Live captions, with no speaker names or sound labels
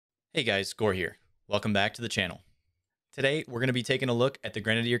Hey guys, Gore here. Welcome back to the channel. Today, we're going to be taking a look at the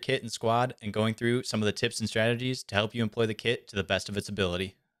Grenadier kit and squad and going through some of the tips and strategies to help you employ the kit to the best of its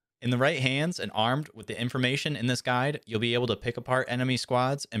ability. In the right hands and armed with the information in this guide, you'll be able to pick apart enemy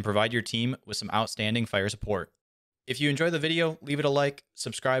squads and provide your team with some outstanding fire support. If you enjoy the video, leave it a like,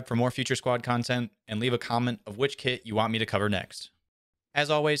 subscribe for more future squad content, and leave a comment of which kit you want me to cover next. As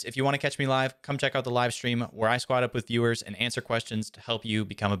always, if you want to catch me live, come check out the live stream where I squad up with viewers and answer questions to help you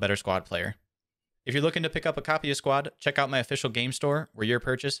become a better squad player. If you're looking to pick up a copy of Squad, check out my official game store where your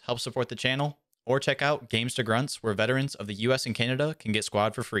purchase helps support the channel, or check out Games to Grunts where veterans of the US and Canada can get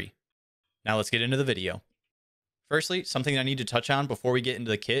Squad for free. Now let's get into the video. Firstly, something I need to touch on before we get into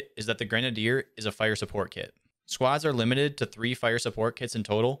the kit is that the Grenadier is a fire support kit. Squads are limited to 3 fire support kits in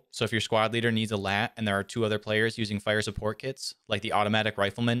total, so if your squad leader needs a lat and there are 2 other players using fire support kits, like the automatic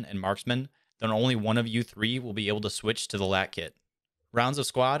rifleman and marksman, then only one of you 3 will be able to switch to the lat kit. Rounds of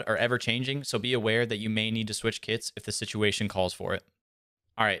squad are ever changing, so be aware that you may need to switch kits if the situation calls for it.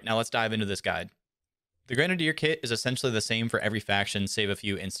 Alright, now let's dive into this guide. The Grenadier kit is essentially the same for every faction save a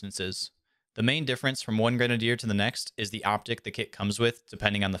few instances. The main difference from one Grenadier to the next is the optic the kit comes with,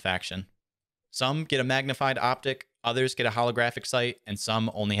 depending on the faction. Some get a magnified optic, others get a holographic sight, and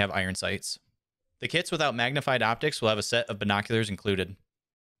some only have iron sights. The kits without magnified optics will have a set of binoculars included.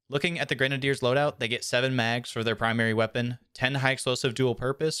 Looking at the Grenadiers loadout, they get 7 mags for their primary weapon, 10 high explosive dual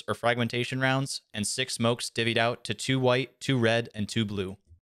purpose or fragmentation rounds, and 6 smokes divvied out to 2 white, 2 red, and 2 blue.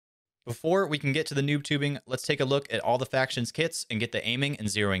 Before we can get to the noob tubing, let's take a look at all the factions' kits and get the aiming and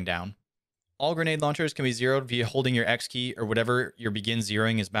zeroing down. All grenade launchers can be zeroed via holding your X key or whatever your begin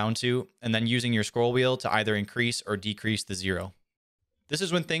zeroing is bound to, and then using your scroll wheel to either increase or decrease the zero. This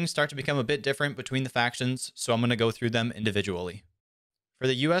is when things start to become a bit different between the factions, so I'm going to go through them individually. For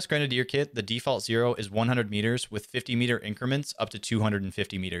the US Grenadier kit, the default zero is 100 meters with 50 meter increments up to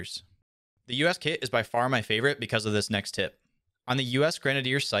 250 meters. The US kit is by far my favorite because of this next tip. On the US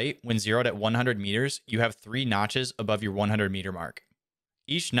Grenadier sight, when zeroed at 100 meters, you have 3 notches above your 100 meter mark.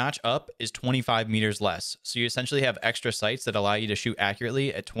 Each notch up is 25 meters less, so you essentially have extra sights that allow you to shoot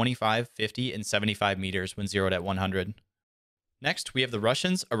accurately at 25, 50, and 75 meters when zeroed at 100. Next, we have the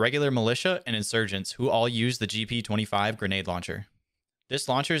Russians, a regular militia, and insurgents, who all use the GP-25 grenade launcher. This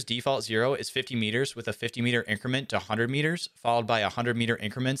launcher's default zero is 50 meters with a 50 meter increment to 100 meters, followed by 100 meter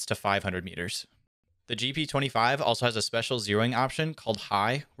increments to 500 meters. The GP-25 also has a special zeroing option called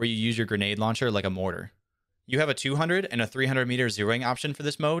high, where you use your grenade launcher like a mortar. You have a 200 and a 300 meter zeroing option for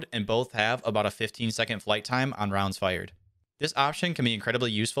this mode, and both have about a 15-second flight time on rounds fired. This option can be incredibly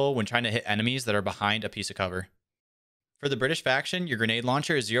useful when trying to hit enemies that are behind a piece of cover. For the British faction, your grenade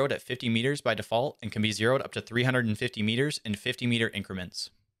launcher is zeroed at 50 meters by default and can be zeroed up to 350 meters in 50 meter increments.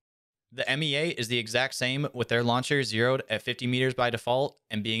 The MEA is the exact same, with their launcher zeroed at 50 meters by default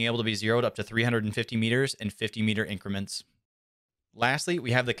and being able to be zeroed up to 350 meters in 50 meter increments. Lastly,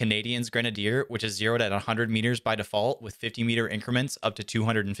 we have the Canadians Grenadier, which is zeroed at 100 meters by default with 50 meter increments up to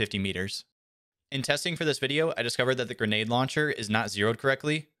 250 meters. In testing for this video, I discovered that the grenade launcher is not zeroed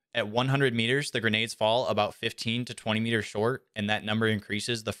correctly. At 100 meters, the grenades fall about 15 to 20 meters short, and that number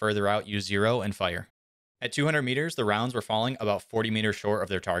increases the further out you zero and fire. At 200 meters, the rounds were falling about 40 meters short of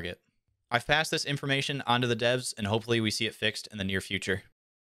their target. I've passed this information onto the devs, and hopefully we see it fixed in the near future.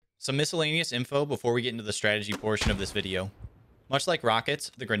 Some miscellaneous info before we get into the strategy portion of this video. Much like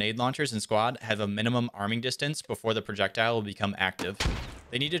rockets, the grenade launchers in Squad have a minimum arming distance before the projectile will become active.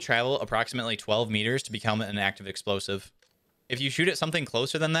 They need to travel approximately 12 meters to become an active explosive. If you shoot at something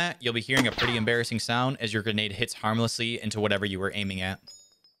closer than that, you'll be hearing a pretty embarrassing sound as your grenade hits harmlessly into whatever you were aiming at.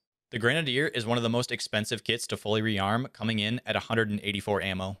 The Grenadier is one of the most expensive kits to fully rearm, coming in at 184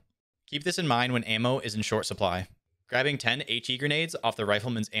 ammo. Keep this in mind when ammo is in short supply. Grabbing 10 HE grenades off the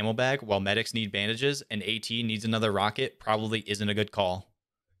rifleman's ammo bag while medics need bandages and AT needs another rocket probably isn't a good call.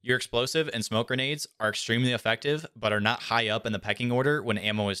 Your explosive and smoke grenades are extremely effective, but are not high up in the pecking order when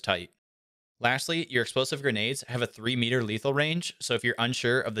ammo is tight. Lastly, your explosive grenades have a 3 meter lethal range, so if you're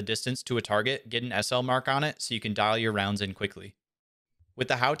unsure of the distance to a target, get an SL mark on it so you can dial your rounds in quickly. With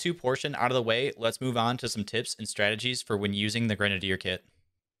the how-to portion out of the way, let's move on to some tips and strategies for when using the Grenadier kit.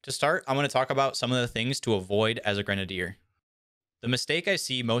 To start, I'm going to talk about some of the things to avoid as a Grenadier. The mistake I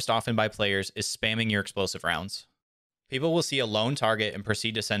see most often by players is spamming your explosive rounds. People will see a lone target and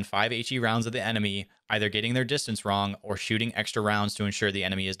proceed to send 5 HE rounds at the enemy, either getting their distance wrong or shooting extra rounds to ensure the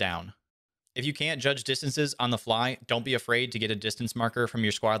enemy is down. If you can't judge distances on the fly, don't be afraid to get a distance marker from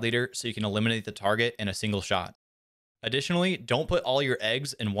your squad leader so you can eliminate the target in a single shot. Additionally, don't put all your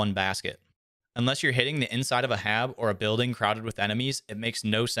eggs in one basket. Unless you're hitting the inside of a hab or a building crowded with enemies, it makes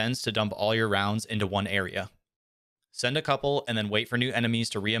no sense to dump all your rounds into one area. Send a couple and then wait for new enemies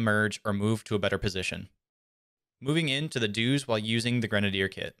to re-emerge or move to a better position. Moving into the do's while using the Grenadier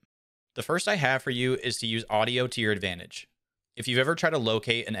kit. The first I have for you is to use audio to your advantage. If you've ever tried to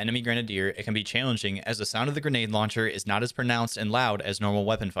locate an enemy Grenadier, it can be challenging as the sound of the grenade launcher is not as pronounced and loud as normal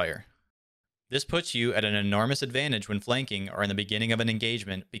weapon fire. This puts you at an enormous advantage when flanking or in the beginning of an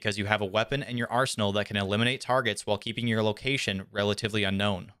engagement because you have a weapon in your arsenal that can eliminate targets while keeping your location relatively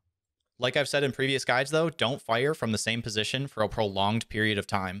unknown. Like I've said in previous guides though, don't fire from the same position for a prolonged period of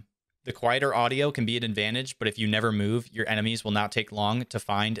time. The quieter audio can be an advantage, but if you never move, your enemies will not take long to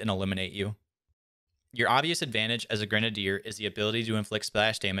find and eliminate you. Your obvious advantage as a Grenadier is the ability to inflict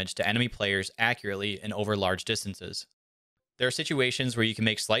splash damage to enemy players accurately and over large distances. There are situations where you can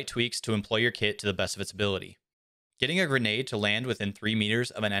make slight tweaks to employ your kit to the best of its ability. Getting a grenade to land within 3 meters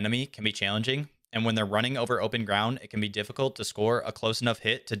of an enemy can be challenging, and when they're running over open ground, it can be difficult to score a close enough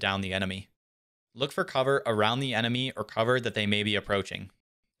hit to down the enemy. Look for cover around the enemy or cover that they may be approaching.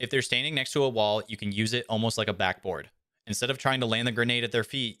 If they're standing next to a wall, you can use it almost like a backboard. Instead of trying to land the grenade at their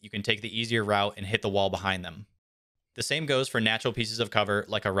feet, you can take the easier route and hit the wall behind them. The same goes for natural pieces of cover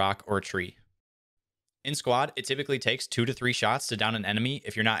like a rock or a tree. In squad, it typically takes 2 to 3 shots to down an enemy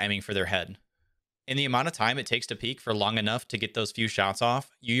if you're not aiming for their head. In the amount of time it takes to peek for long enough to get those few shots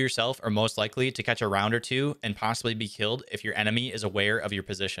off, you yourself are most likely to catch a round or two and possibly be killed if your enemy is aware of your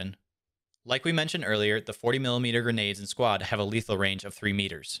position. Like we mentioned earlier, the 40mm grenades in squad have a lethal range of 3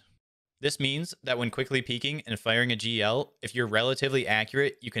 meters. This means that when quickly peeking and firing a GL, if you're relatively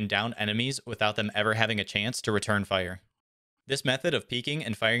accurate, you can down enemies without them ever having a chance to return fire. This method of peeking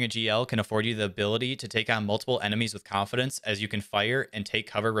and firing a GL can afford you the ability to take on multiple enemies with confidence as you can fire and take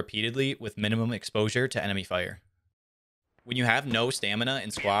cover repeatedly with minimum exposure to enemy fire. When you have no stamina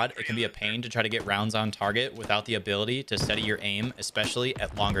in squad, it can be a pain to try to get rounds on target without the ability to steady your aim, especially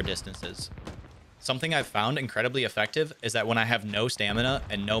at longer distances. Something I've found incredibly effective is that when I have no stamina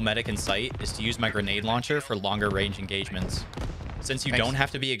and no medic in sight is to use my grenade launcher for longer range engagements. Since you don't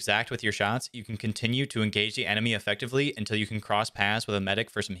have to be exact with your shots, you can continue to engage the enemy effectively until you can cross paths with a medic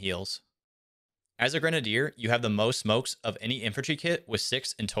for some heals. As a Grenadier, you have the most smokes of any infantry kit with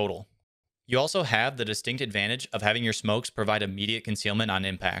 6 in total. You also have the distinct advantage of having your smokes provide immediate concealment on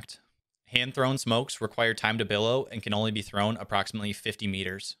impact. Hand-thrown smokes require time to billow and can only be thrown approximately 50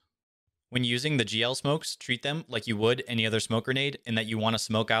 meters. When using the GL smokes, treat them like you would any other smoke grenade in that you want to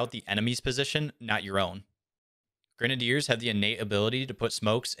smoke out the enemy's position, not your own. Grenadiers have the innate ability to put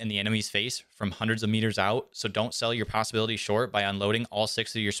smokes in the enemy's face from hundreds of meters out, so don't sell your possibilities short by unloading all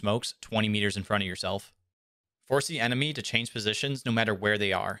 6 of your smokes 20 meters in front of yourself. Force the enemy to change positions no matter where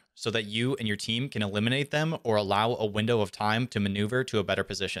they are, so that you and your team can eliminate them or allow a window of time to maneuver to a better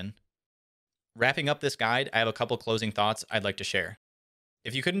position. Wrapping up this guide, I have a couple closing thoughts I'd like to share.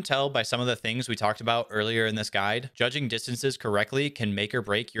 If you couldn't tell by some of the things we talked about earlier in this guide, judging distances correctly can make or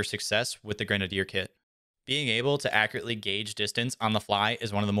break your success with the Grenadier kit. Being able to accurately gauge distance on the fly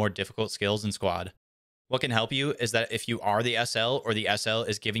is one of the more difficult skills in squad. What can help you is that if you are the SL or the SL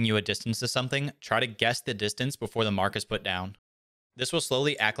is giving you a distance to something, try to guess the distance before the mark is put down. This will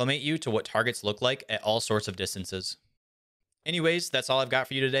slowly acclimate you to what targets look like at all sorts of distances. Anyways, that's all I've got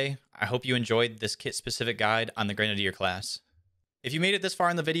for you today. I hope you enjoyed this kit-specific guide on the Grenadier class. If you made it this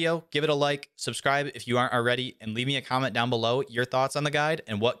far in the video, give it a like, subscribe if you aren't already, and leave me a comment down below your thoughts on the guide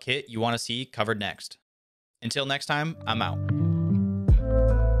and what kit you want to see covered next. Until next time, I'm out.